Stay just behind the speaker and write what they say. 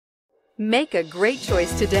Make a great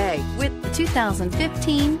choice today with the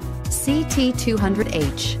 2015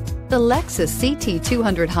 CT200H. The Lexus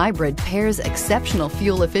CT200 Hybrid pairs exceptional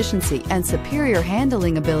fuel efficiency and superior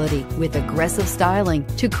handling ability with aggressive styling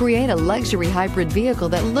to create a luxury hybrid vehicle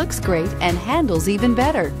that looks great and handles even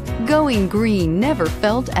better. Going green never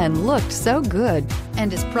felt and looked so good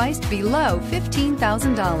and is priced below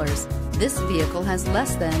 $15,000. This vehicle has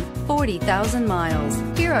less than 40,000 miles.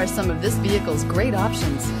 Here are some of this vehicle's great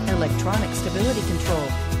options: electronic stability control,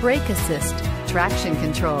 brake assist, traction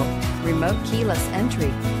control, remote keyless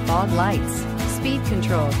entry, fog lights, speed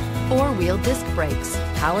control, four-wheel disc brakes,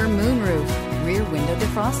 power moonroof, rear window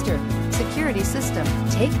defroster, security system.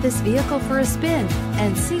 Take this vehicle for a spin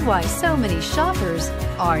and see why so many shoppers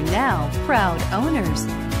are now proud owners.